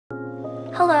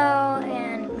Hello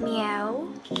and meow.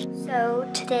 So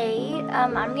today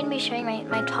I'm going to be sharing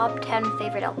my top 10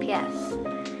 favorite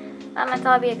LPS. I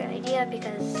thought it'd be a good idea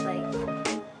because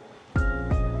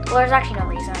well, there's actually no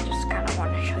reason, I just kind of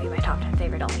wanted to show you my top 10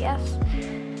 favorite LPS.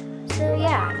 So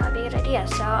yeah, I thought it'd be a good idea.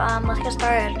 So let's get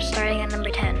started, starting at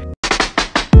number 10.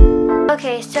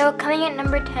 Okay, so coming at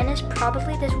number 10 is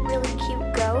probably this really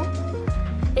cute goat.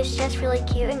 It's just really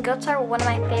cute, and goats are one of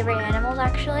my favorite animals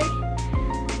actually.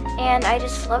 And I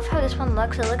just love how this one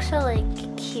looks. It looks so like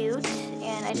cute,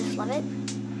 and I just love it.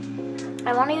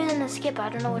 I want to use it in the skip, but I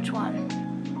don't know which one.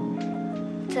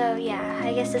 So yeah,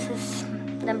 I guess this is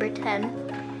number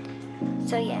 10.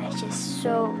 So yeah, it's just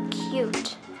so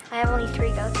cute. I have only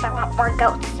 3 goats, but I want more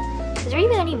goats. Is there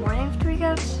even any more than 3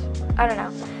 goats? I don't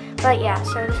know. But yeah,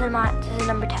 so this is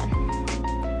number 10.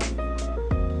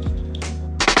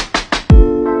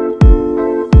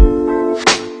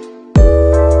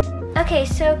 Okay,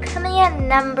 so coming at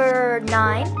number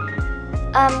 9,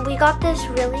 we got this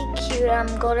really cute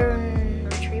golden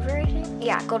retriever, I think.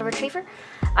 Yeah, golden retriever.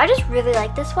 I just really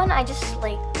like this one. I just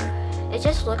like, it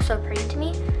just looks so pretty to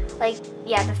me. Like,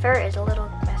 yeah, the fur is a little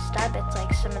messed up. It's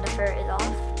like some of the fur is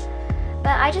off.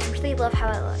 But I just really love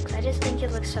how it looks. I just think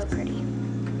it looks so pretty.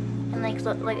 And like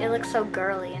it looks so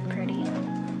girly and pretty.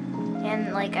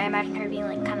 And like, I imagine her being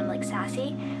like kind of like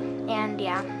sassy. And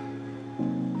yeah.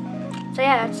 So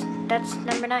yeah, that's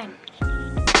number 9.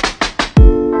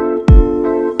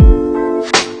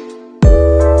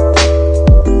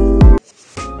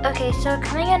 Okay, so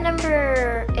coming at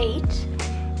number 8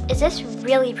 is this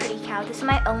really pretty cow. This is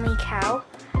my only cow.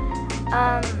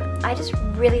 I just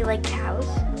really like cows.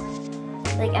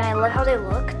 Like, and I love how they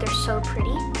look. They're so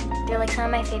pretty. They're like some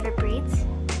of my favorite breeds.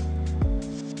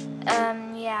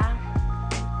 Yeah.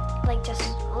 Like,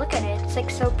 just look at it. It's like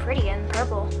so pretty and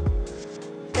purple.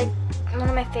 Like one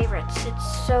of my favorites.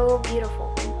 It's so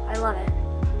beautiful. I love it.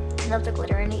 I love the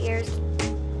glitter in the ears.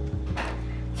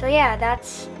 So yeah,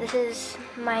 this is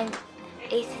my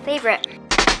 8th favorite.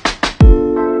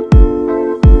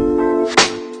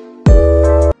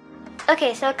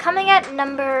 Okay, so coming at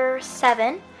number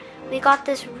 7, we got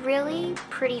this really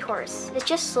pretty horse. It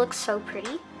just looks so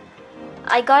pretty.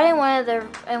 I got it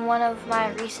in one of my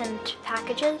recent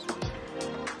packages.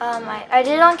 I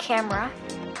did it on camera.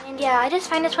 And yeah, I just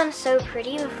find this one so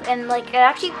pretty, and like it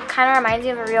actually kind of reminds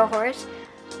me of a real horse.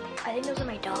 I think those are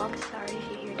my dogs. Sorry if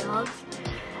you hear dogs.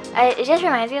 It just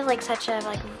reminds me of like such a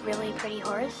like really pretty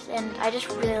horse, and I just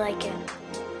really like it.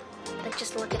 Like,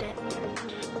 just look at it.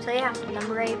 So yeah,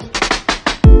 number 8.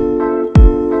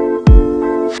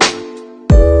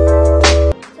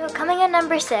 So coming at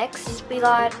number 6, we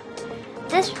got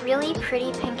this really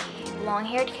pretty pink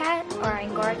long-haired cat, or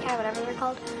Angora cat, whatever they're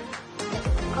called.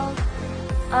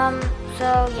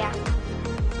 So yeah.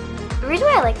 The reason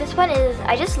why I like this one is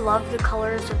I just love the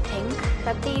colors of pink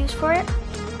that they use for it.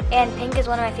 And pink is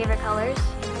one of my favorite colors.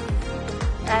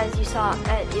 As you saw,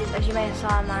 as you might have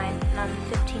saw in my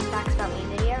 15 facts about me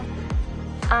video.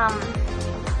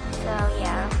 So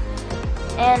yeah.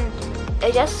 And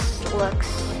it just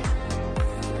looks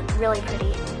really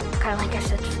pretty. Kind of like I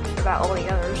said about all the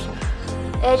others.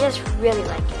 I just really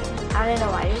like it. I don't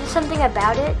know why. There's just something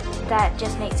about it that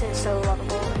just makes it so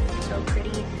lovable and so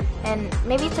pretty. And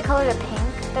maybe it's the color of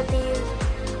pink that they use.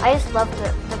 I just love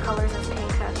the colors of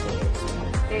pink that they use.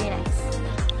 Very nice.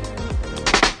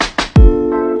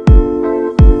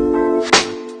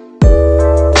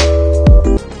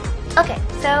 Okay,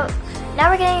 so now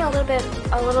we're getting a little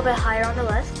bit higher on the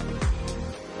list.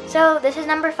 So this is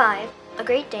number 5, a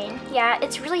Great Dane. Yeah,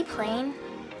 it's really plain,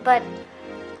 but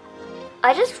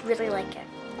I just really like it.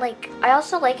 Like, I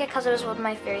also like it because it was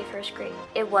my first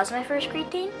Great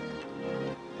Dane.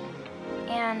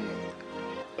 And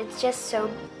it's just so,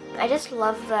 I just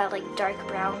love the like dark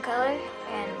brown color,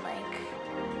 and like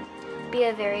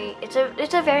it's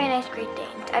a very nice Great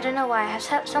Dane. I don't know why. I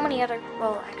have so many other,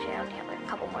 well actually I only have like a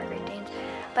couple more Great Danes,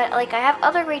 but like I have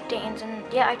other Great Danes, and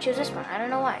yeah, I choose this one. I don't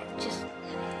know why. Just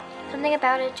something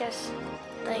about it, just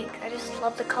like, I just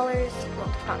love the colors. Well,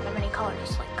 there's not that many colors,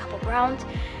 just like a couple browns,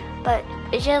 but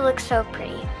it just looks so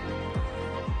pretty.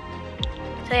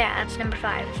 So yeah, that's number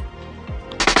 5.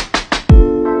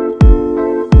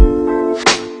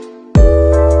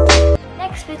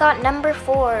 Next we got number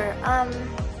 4.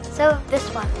 So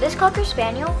this Cocker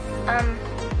Spaniel,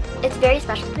 it's very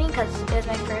special to me because it was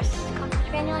my first Cocker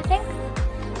Spaniel, I think.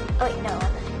 Oh wait, no, it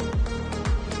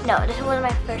wasn't. No, this wasn't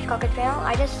my first Cocker Spaniel.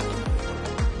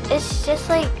 It's just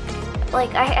like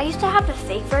I used to have the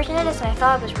fake version of this, and I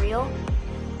thought it was real.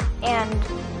 And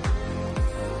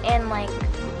like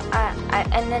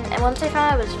and once I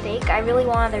found out it was fake, I really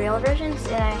wanted the real versions,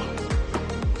 and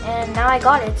And now I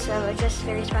got it, so it's just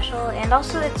very special. And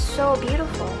also, it's so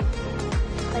beautiful.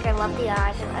 Like, I love the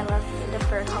eyes, and I love the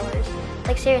fur colors.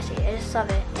 Like, seriously, I just love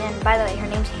it. And by the way, her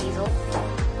name's Hazel.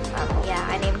 Yeah,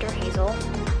 I named her Hazel.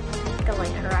 Because,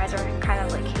 like, her eyes are kind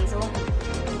of like Hazel.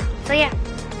 So yeah,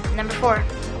 number 4.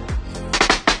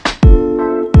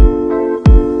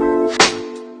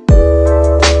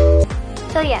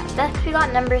 So yeah, next we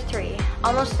got number 3.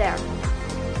 Almost there.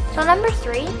 So number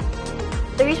 3,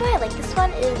 the reason why I like this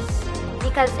one is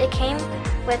because it came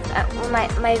with my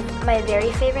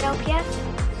very favorite LPS.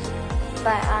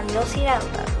 But you'll see that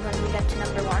when we get to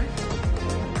number 1.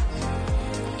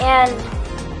 And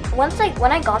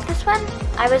when I got this one,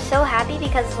 I was so happy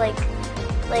because like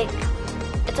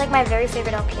it's like my very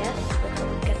favorite LPS, which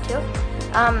we'll get to.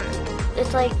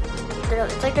 It's like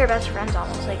they're best friends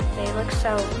almost. Like they look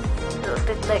so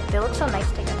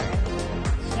nice together.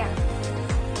 And yeah.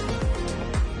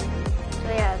 So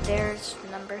yeah, there's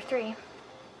number 3.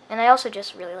 And I also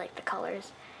just really like the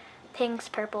colors. Pinks,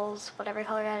 purples, whatever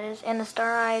color that is, and the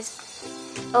star eyes.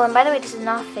 Oh, and by the way, this is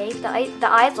not fake. The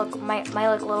eyes might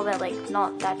look a little bit like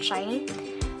not that shiny,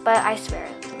 but I swear,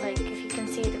 like if you can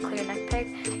see the clear neck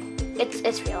peg,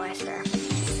 it's real. I swear.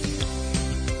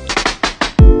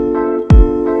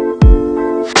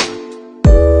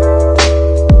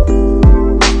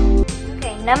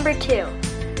 Okay, number 2.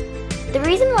 The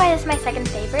reason why this is my second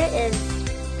favorite is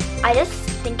I just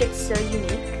think it's so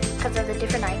unique because of the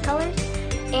different eye colors.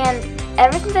 And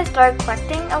ever since I started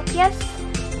collecting LPS,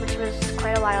 which was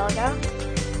quite a while ago,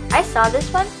 I saw this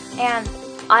one and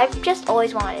I've just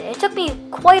always wanted it. It took me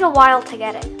quite a while to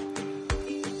get it.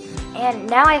 And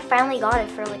now I finally got it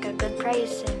for like a good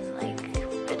price and like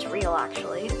it's real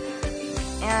actually.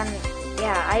 And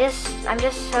yeah, I'm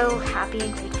just so happy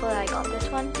and grateful that I got this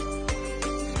one.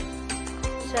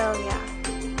 So yeah,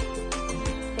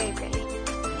 very pretty.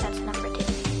 That's number 2.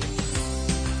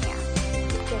 Yeah,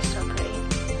 just so pretty.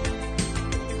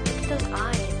 Those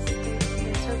eyes,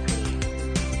 they're so pretty.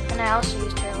 And I also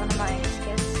used her in one of my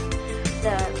skits,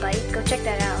 the bite. Go check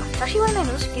that out. It's actually one of my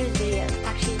most viewed videos. It's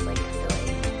actually like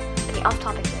really, okay, off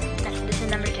topic there. This is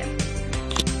number 2.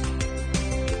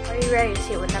 Are you ready to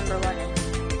see what number 1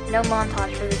 is? No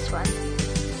montage for this one,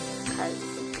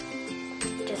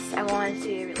 because I wanted it to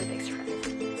be a really big surprise.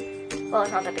 Well,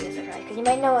 it's not that big a surprise because you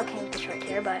might know what came with the short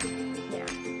hair, but yeah.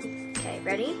 Okay,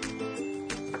 ready?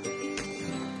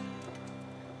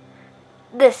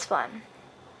 This one.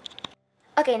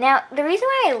 Okay, now the reason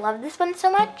why I love this one so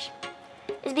much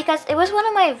is because it was one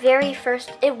of my very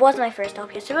first, it was my first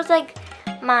LPS. It was like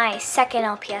my second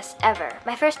LPS ever.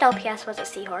 My first LPS was a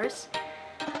seahorse.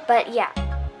 But yeah,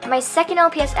 my second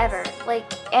LPS ever.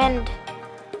 Like, and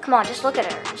come on, just look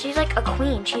at her. She's like a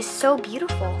queen. She's so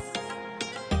beautiful.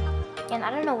 And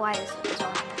I don't know why this is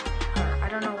on her. I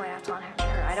don't know why that's on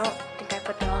her. I don't think I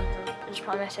put that on her. It's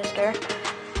probably my sister.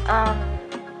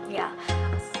 Yeah.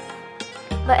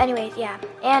 But anyways, yeah.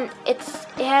 And it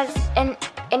has and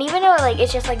even though like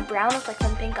it's just like brown with like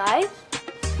some pink eyes,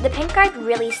 the pink eyes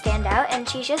really stand out and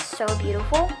she's just so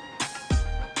beautiful.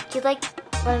 She's like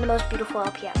one of the most beautiful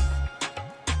LPS.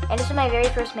 And this is my very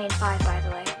first main 5, by the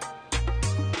way.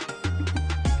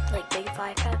 Like big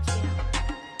 5 pets, you know.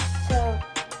 So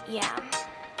yeah.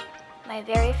 My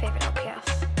very favorite LPS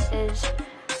is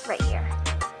right here.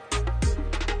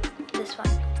 This one.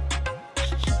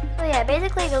 So yeah,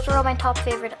 basically those were all my top 10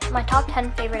 favorite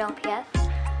LPS.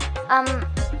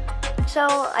 So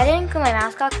I didn't include my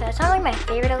mascot because it's not like my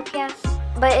favorite LPS,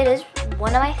 but it is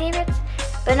one of my favorites,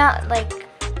 but not like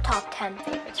top 10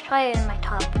 favorites. Probably in my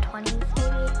top 20s,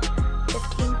 maybe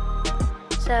 15.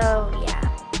 So yeah.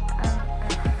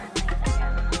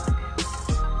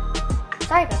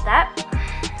 Sorry about that.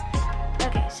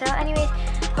 Okay, so anyways,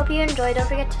 hope you enjoyed. Don't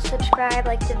forget to subscribe,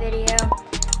 like the video,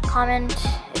 comment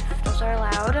if those are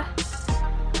allowed.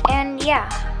 And yeah,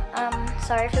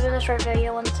 sorry if it was a short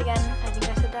video once again. I think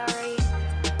I said that already.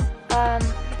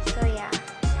 So yeah.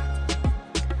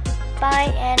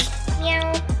 Bye and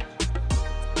meow.